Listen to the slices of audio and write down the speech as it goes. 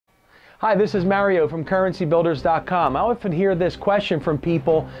Hi, this is Mario from CurrencyBuilders.com. I often hear this question from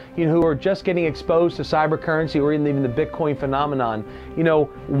people who are just getting exposed to cybercurrency or even the Bitcoin phenomenon.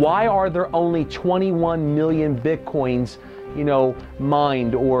 Why are there only 21 million Bitcoins,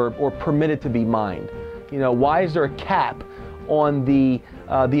 mined or permitted to be mined? Why is there a cap on the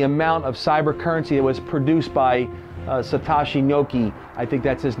amount of cybercurrency that was produced by Satoshi Noki? I think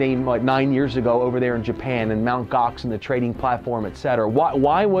that's his name, like 9 years ago over there in Japan, and Mt. Gox and the trading platform, etc.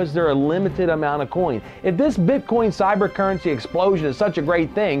 Why was there a limited amount of coin? If this Bitcoin cybercurrency explosion is such a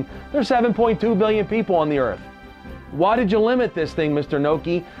great thing, there's 7.2 billion people on the earth. Why did you limit this thing, Mr.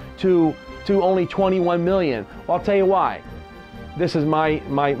 Noki, to only 21 million? Well, I'll tell you why. This is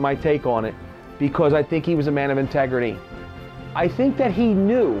my take on it, because I think he was a man of integrity. I think that he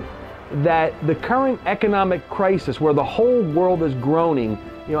knew that the current economic crisis, where the whole world is groaning,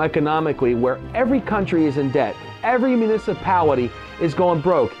 economically, where every country is in debt, every municipality is going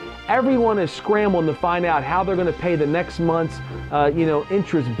broke, everyone is scrambling to find out how they're going to pay the next month's,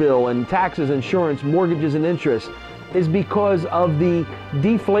 interest bill and taxes, insurance, mortgages, and interest, is because of the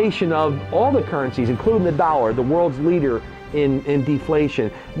deflation of all the currencies, including the dollar, the world's leader in deflation.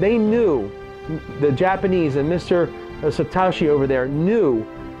 They knew, the Japanese and Mr. Satoshi over there knew,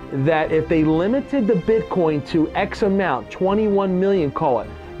 that if they limited the Bitcoin to X amount, 21 million call it,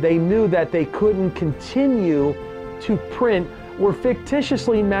 they knew that they couldn't continue to print or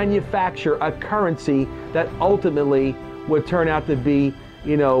fictitiously manufacture a currency that ultimately would turn out to be,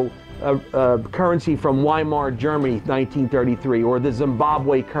 a currency from Weimar Germany, 1933, or the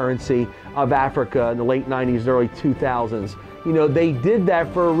Zimbabwe currency of Africa in the late 90s, early 2000s. They did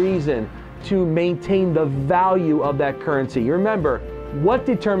that for a reason, to maintain the value of that currency. You remember, what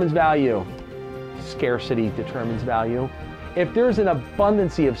determines value? Scarcity determines value. If there's an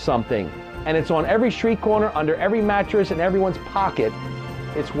abundancy of something and it's on every street corner, under every mattress, in everyone's pocket,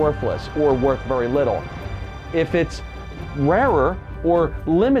 it's worthless or worth very little. If it's rarer or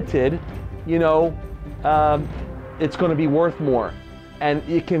limited, it's going to be worth more. And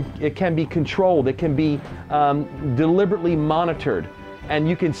it can be controlled. It can be deliberately monitored. And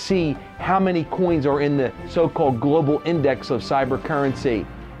you can see how many coins are in the so-called global index of cybercurrency.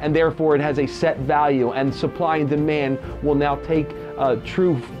 And therefore it has a set value, and supply and demand will now take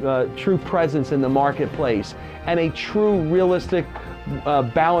true presence in the marketplace. And a true realistic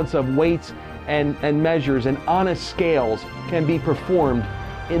balance of weights and measures and honest scales can be performed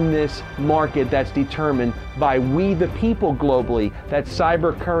in this market that's determined by we the people globally. That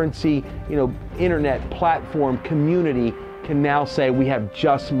cybercurrency, internet platform community can now say we have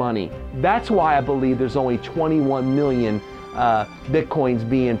just money. That's why I believe there's only 21 million Bitcoins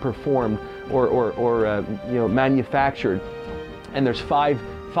being performed or manufactured, and there's 5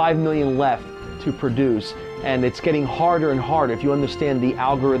 million left to produce. And it's getting harder and harder. If you understand the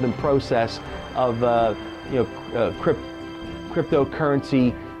algorithm process of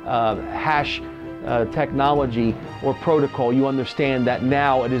cryptocurrency hash technology or protocol, you understand that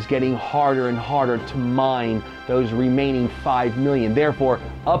now it is getting harder and harder to mine those remaining 5 million, therefore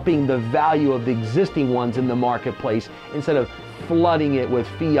upping the value of the existing ones in the marketplace instead of flooding it with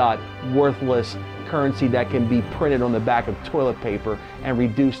fiat worthless currency that can be printed on the back of toilet paper and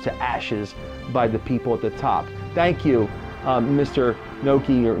reduced to ashes by the people at the top. Thank you, Mr.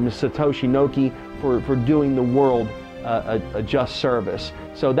 Noki, or Ms. Satoshi Noki, for doing the world a just service.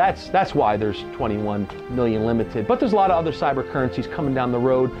 So that's why there's 21 million limited. But there's a lot of other cyber currencies coming down the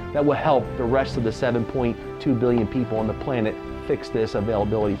road that will help the rest of the 7.2 billion people on the planet fix this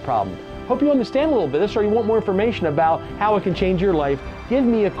availability problem. Hope you understand a little bit of this, or you want more information about how it can change your life. Give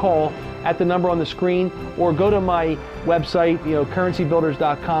me a call at the number on the screen, or go to my website,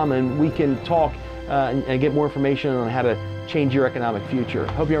 CurrencyBuilders.com, and we can talk and get more information on how to change your economic future.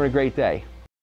 Hope you're having a great day.